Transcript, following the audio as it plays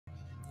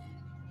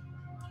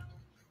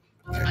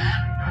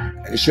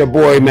It's your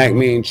boy Mac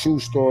Mean. True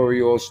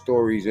story or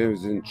stories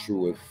isn't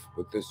true,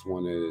 but this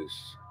one is.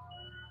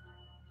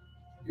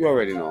 You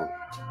already know.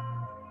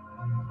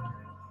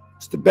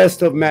 It's the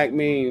best of Mac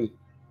Mean.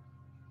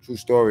 True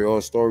story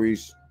or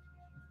stories.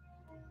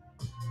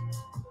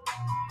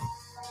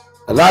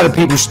 A lot of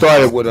people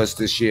started with us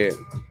this year.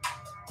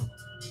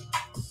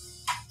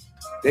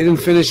 They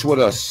didn't finish with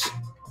us.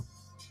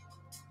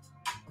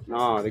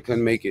 No, they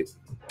couldn't make it.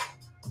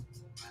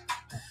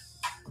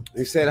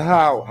 They said,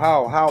 how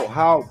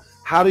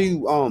do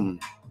you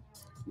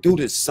do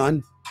this,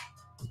 son?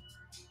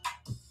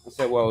 I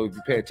said, well, if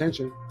you pay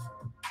attention,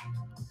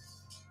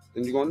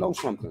 then you're gonna know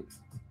something.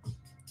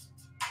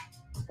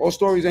 All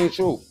stories ain't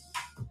true.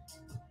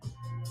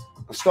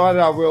 I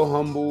started out real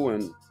humble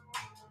and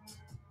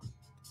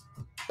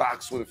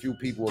boxed with a few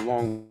people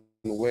along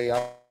the way.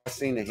 I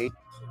seen the hate.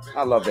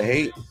 I love the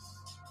hate.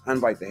 I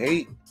invite the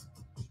hate.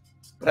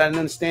 But I didn't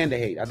understand the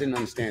hate. I didn't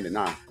understand it,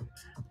 nah.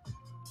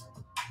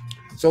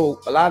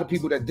 So a lot of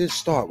people that did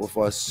start with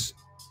us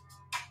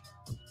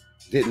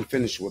didn't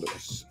finish with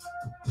us.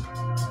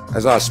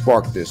 As I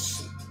sparked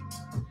this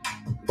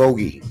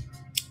bogey.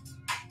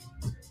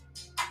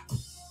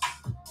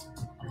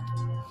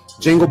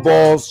 Jingle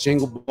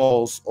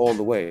balls all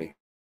the way.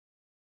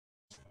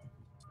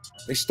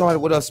 They started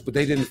with us, but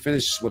they didn't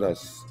finish with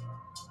us.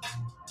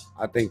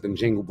 I think them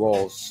jingle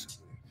balls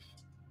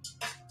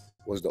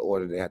was the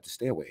order they had to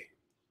stay away.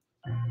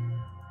 I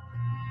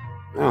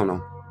don't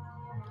know.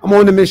 I'm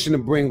on the mission to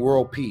bring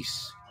world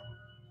peace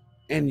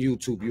and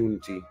YouTube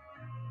unity.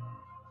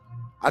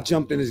 I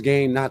jumped in this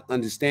game not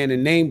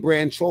understanding name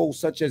brand trolls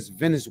such as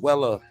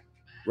Venezuela,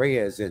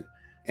 Reyes,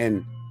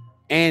 and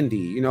Andy,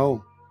 you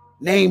know,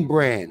 name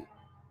brand.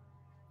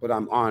 But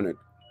I'm honored.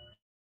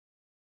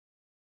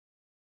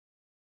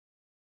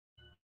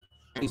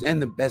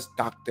 And the best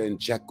Dr. and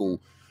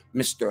Jekyll,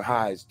 Mr.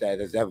 Hyde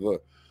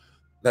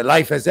that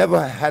life has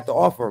ever had to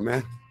offer,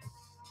 man.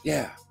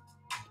 Yeah,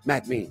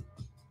 Mac Mean.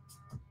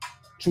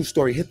 True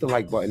story, hit the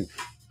like button,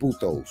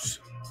 putos,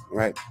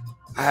 right?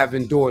 I have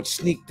endured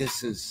sneak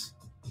disses,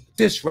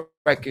 diss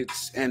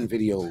records, and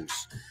videos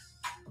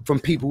from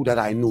people that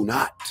I knew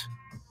not.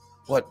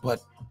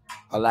 But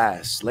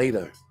alas,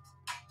 later,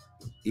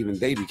 even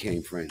they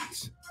became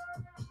friends.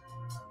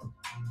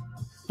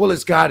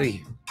 Bullets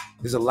Gotti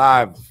is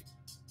alive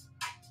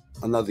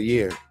another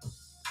year.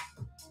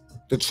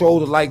 To troll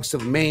the likes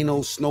of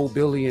Mano, Snow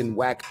Billy, and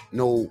Whack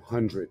No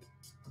 100.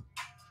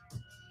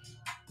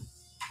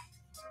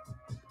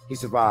 He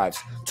survives.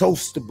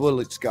 Toast the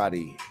Bullets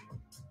Gotti.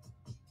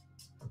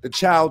 The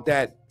child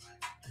that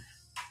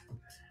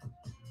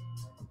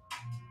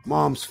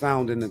moms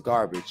found in the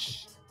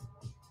garbage.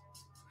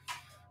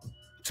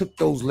 Took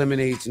those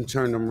lemonades and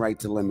turned them right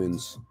to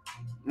lemons.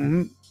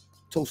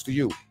 Toast to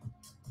you.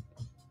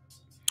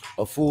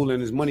 A fool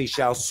and his money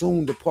shall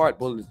soon depart,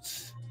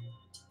 Bullets.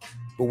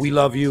 But we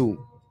love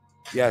you.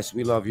 Yes,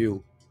 we love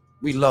you.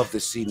 We love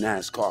to see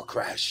NASCAR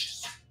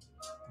crashes.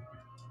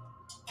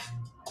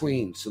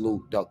 Queen,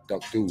 salute, duck,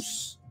 duck,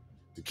 deuce.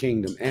 The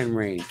kingdom and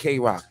reign.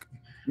 K-Rock.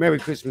 Merry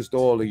Christmas to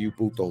all of you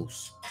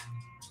putos.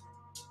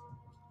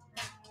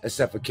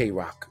 Except for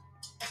K-Rock.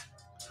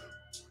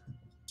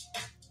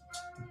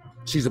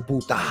 She's a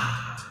puta.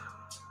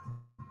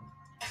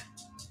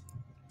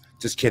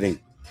 Just kidding.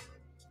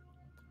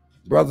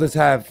 Brothers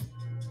have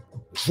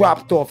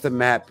dropped off the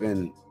map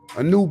and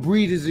a new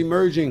breed is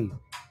emerging.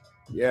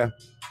 Yeah.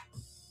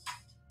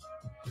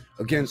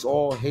 Against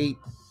all hate,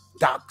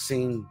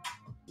 doxing,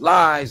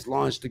 lies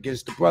launched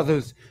against the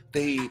brothers,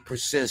 they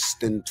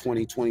persist in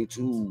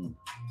 2022.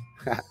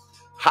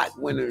 Hot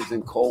winters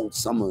and cold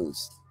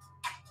summers.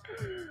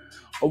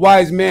 A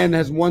wise man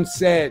has once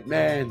said,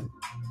 man,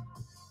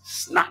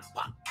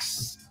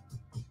 snotbox.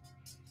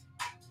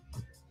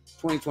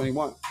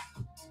 2021.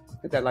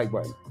 Hit that like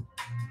button.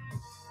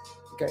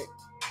 Okay.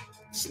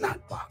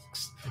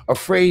 Snotbox. A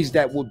phrase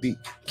that would be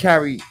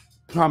carry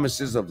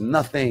promises of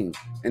nothing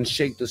and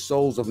shake the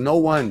souls of no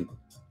one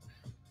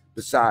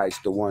besides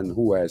the one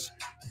who has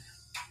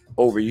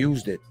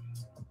overused it.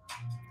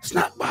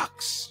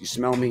 Snotbox. You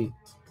smell me?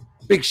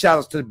 Big shout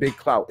outs to the big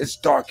clout. It's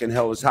dark and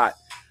hell is hot.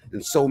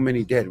 And so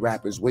many dead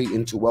rappers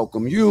waiting to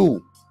welcome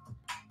you.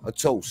 A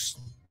toast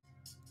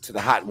to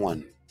the hot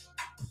one.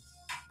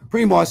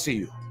 Primo, I see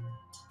you.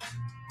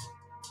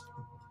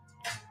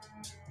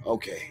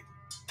 Okay.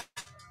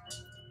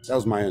 That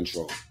was my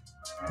intro.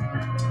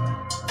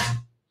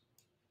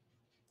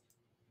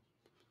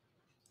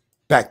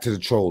 Back to the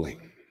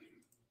trolling.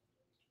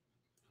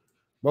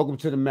 Welcome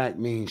to the Mac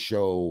Mean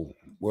Show,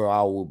 where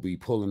I will be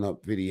pulling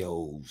up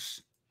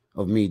videos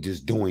of me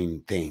just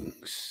doing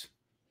things.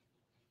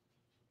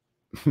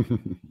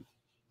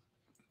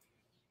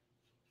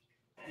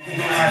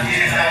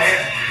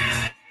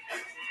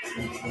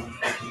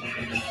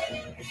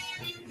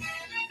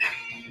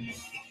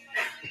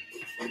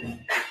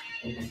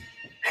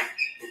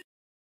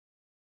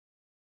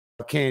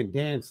 Can't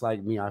dance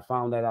like me. I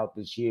found that out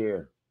this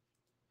year.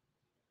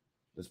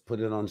 Let's put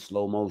it on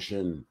slow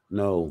motion.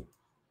 No.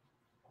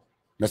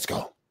 Let's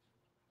go.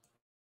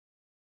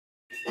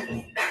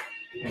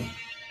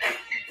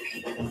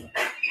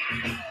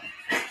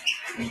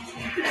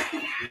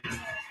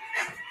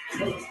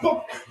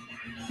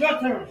 Your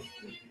turn.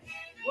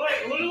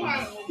 What do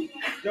I do?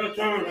 Your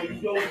turn. When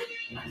you go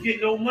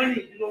get no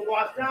money, you gonna go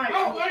outside.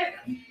 Oh, wait.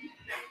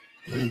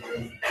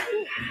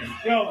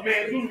 Yo,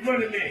 man, do the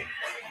running man.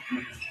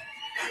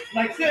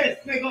 Like this,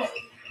 nigga.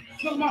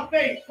 Look at my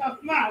face.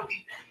 Stop smiling.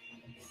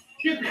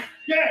 Get it.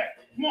 Yeah.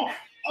 Come on.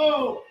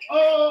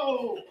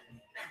 Oh.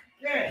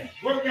 Yeah.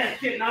 Work that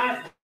shit,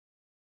 Nas.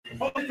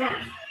 Hold the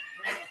turn.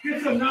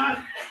 Get some, Nas.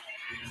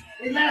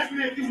 They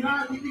laughing at you,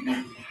 Nas. What you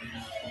do?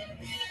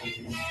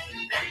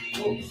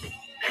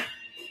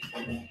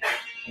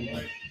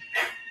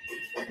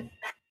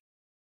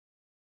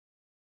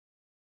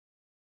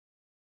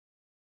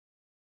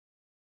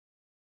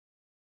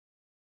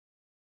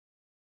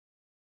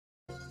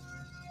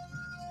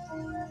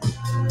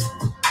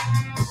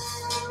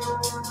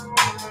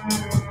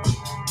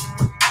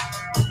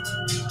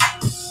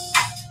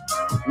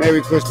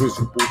 Merry Christmas,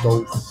 you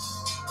putos.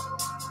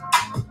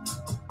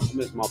 I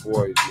miss my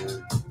boys,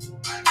 man.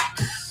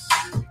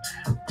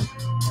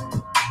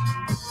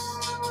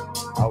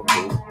 I'll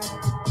do.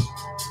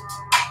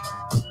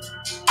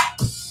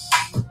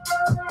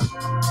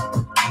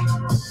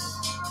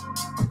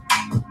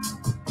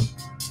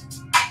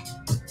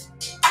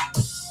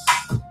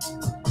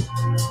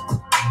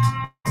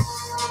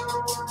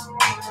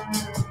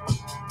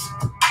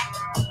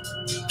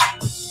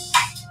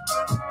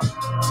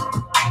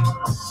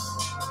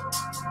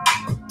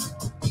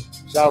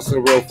 Shout out to the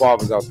real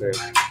fathers out there.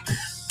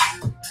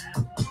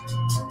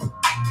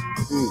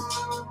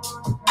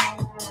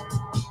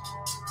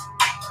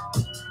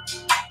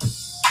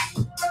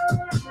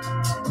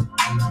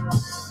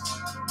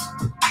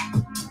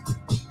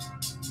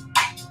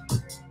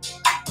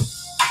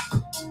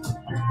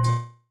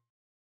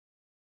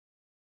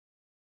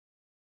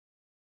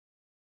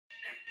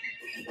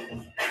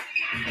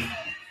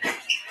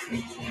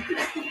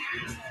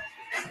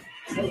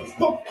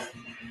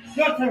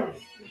 Your turn.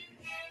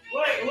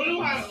 What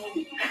do I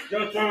do?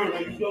 Your turn.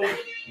 When you go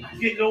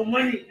get no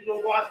money, you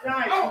gonna go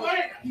outside. Oh,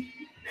 wait.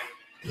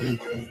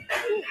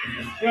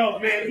 Yo,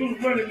 man, do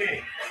the running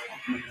man.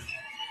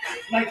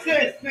 Like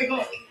this,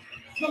 nigga.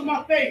 Look at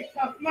my face.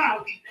 Stop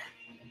smiling.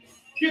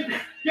 Get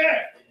it.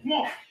 Yeah. Come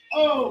on.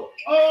 Oh.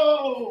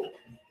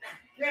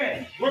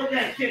 Yeah. Work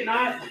that shit,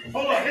 Nas.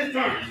 Hold on. His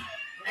turn.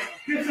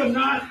 Get some,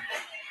 Nas.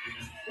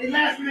 They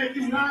laughing at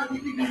you, Nas.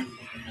 What you do?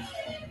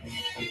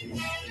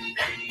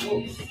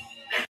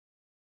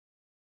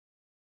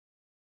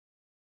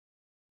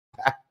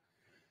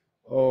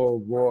 Oh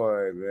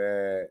boy,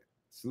 man.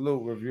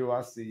 Salute, Review.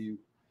 I see you.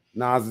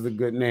 Nas is a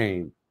good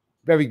name.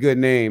 Very good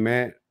name,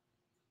 man.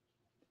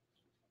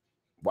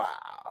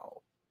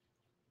 Wow.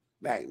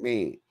 Back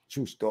mean.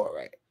 True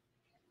story.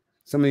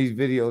 Some of these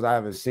videos I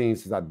haven't seen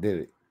since I did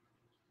it.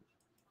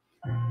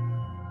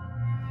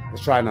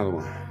 Let's try another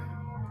one.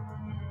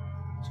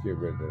 Let's get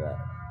rid of that.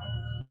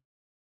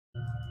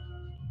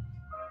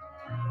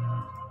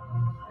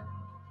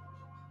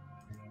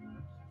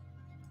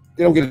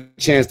 They don't get a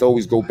chance to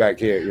always go back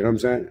here. You know what I'm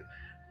saying?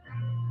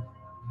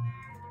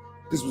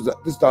 This was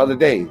the other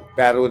day.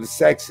 Battle of the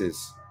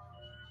Sexes.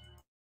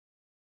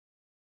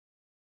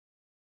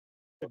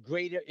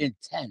 Greater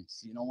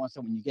intense, you know,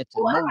 when you get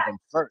to know them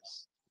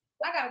first.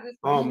 I got a good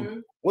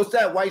question. What's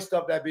that white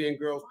stuff that be in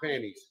girls'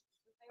 panties?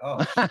 Oh.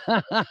 Is it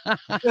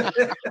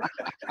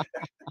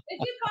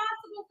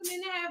possible for men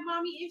to have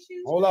mommy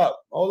issues? Hold up.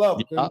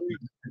 Yeah.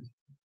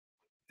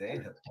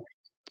 Damn.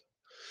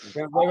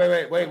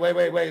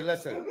 Wait.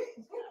 Listen.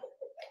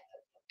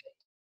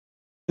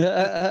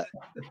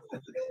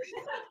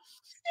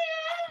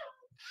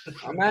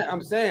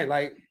 I'm saying,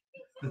 like,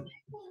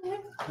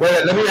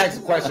 wait, let me ask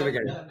the question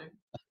again.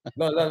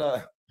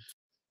 Look.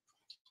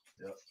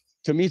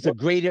 To me, it's a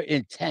greater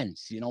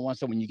intense, you know,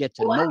 when you get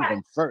to know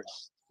them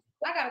first.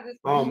 I got a good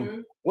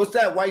question. What's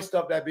that white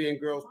stuff that be in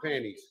girls'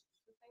 panties?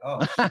 Oh.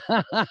 Is it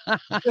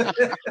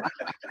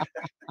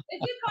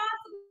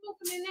possible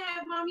for men to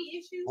have mommy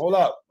issues? Hold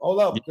up.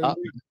 Yeah.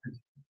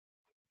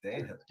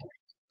 Damn.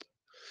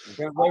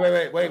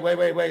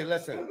 Wait,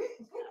 listen.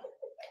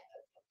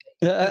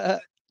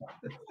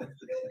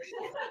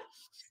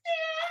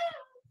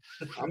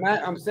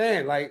 I'm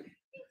saying, like,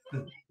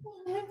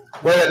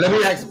 wait, let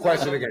me ask the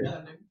question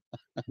again.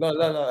 Look.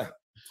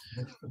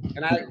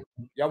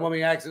 Y'all want me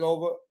to ask it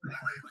over?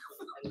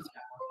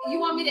 You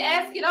want me to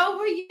ask it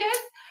over? Yes.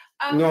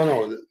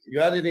 No.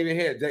 Y'all didn't even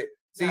hear it.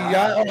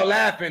 Y'all are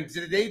laughing.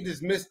 They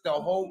just missed the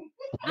whole.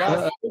 I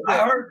heard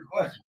the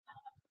question.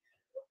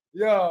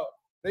 Yeah,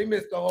 they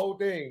missed the whole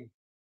thing.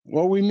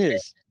 What we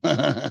missed?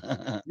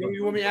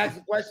 You want me to ask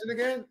the question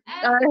again?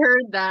 I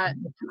heard that.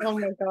 Oh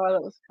my god,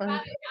 that was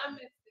funny.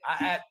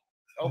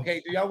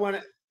 Okay, do y'all want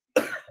to?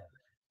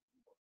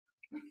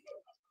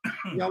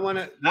 Y'all want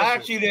to? I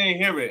actually didn't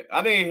hear it.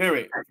 I didn't hear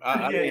it.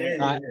 I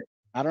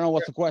don't know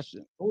what's the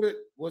question.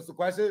 What's the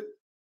question?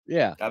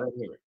 Yeah, I didn't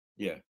hear it.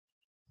 Yeah.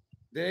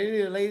 Did any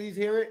of the ladies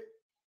hear it?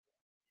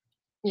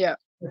 Yeah.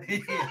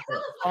 Okay.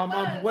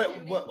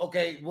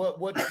 What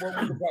was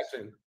the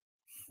question?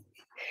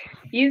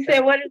 You said,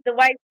 what is the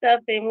white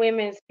stuff in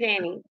women's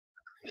panties?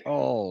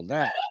 Oh,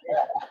 that.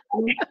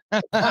 When it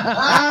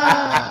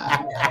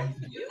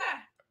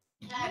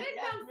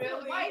comes to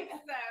white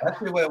stuff, That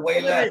shit went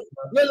way less.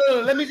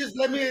 Look, let me.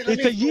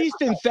 It's a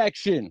yeast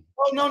infection.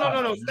 Oh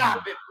no!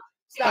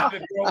 Stop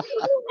it, bro.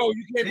 Bro,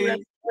 you can't do that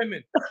to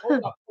women.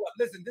 Hold up.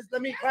 Listen,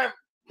 let me clarify.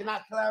 Can I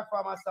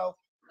clarify myself?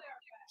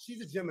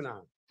 She's a Gemini.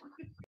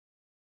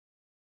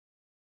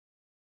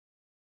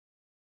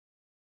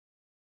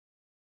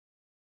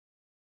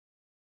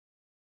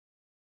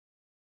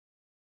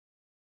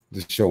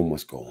 The show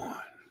must go on.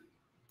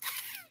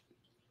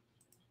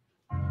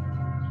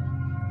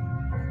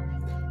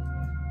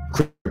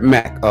 Crip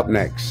Mac up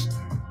next.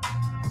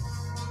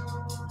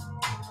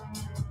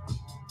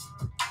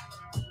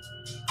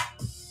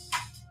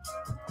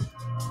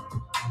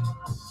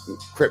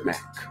 Crip Mac.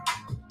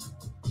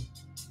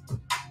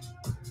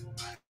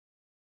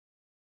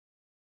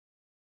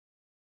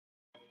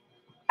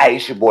 Hey,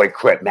 it's your boy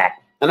Crip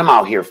Mac, and I'm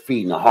out here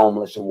feeding the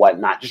homeless and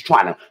whatnot, just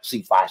trying to see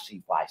if I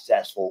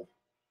successful.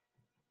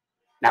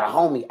 Now, the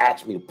homie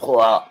asked me to pull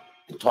up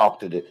and talk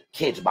to the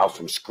kids about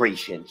some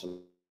screeching,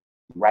 some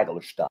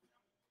regular stuff.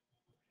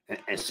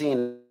 And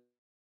seeing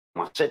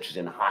my sisters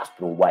in the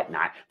hospital and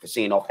whatnot for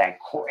seeing off that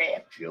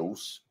crab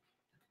juice.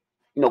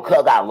 You know,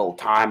 cuz got a little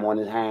time on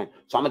his hand,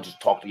 so I'm going to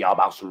just talk to y'all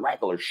about some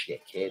regular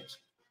shit, kids.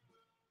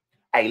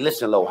 Hey,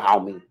 listen, little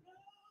homie.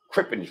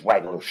 Crippin' is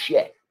regular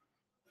shit.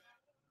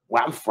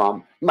 Where I'm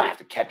from, you might have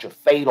to catch a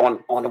fade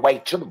on the way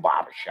to the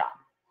barber shop.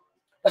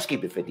 Let's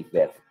keep it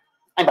 55th.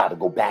 I'm about to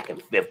go back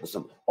and fifth with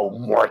some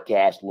old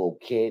mark-ass little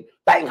kid.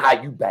 Bang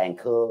how you bang,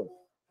 cuz.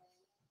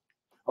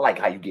 I like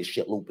how you get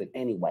shit looping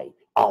anyway,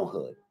 on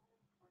hood.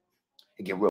 It get real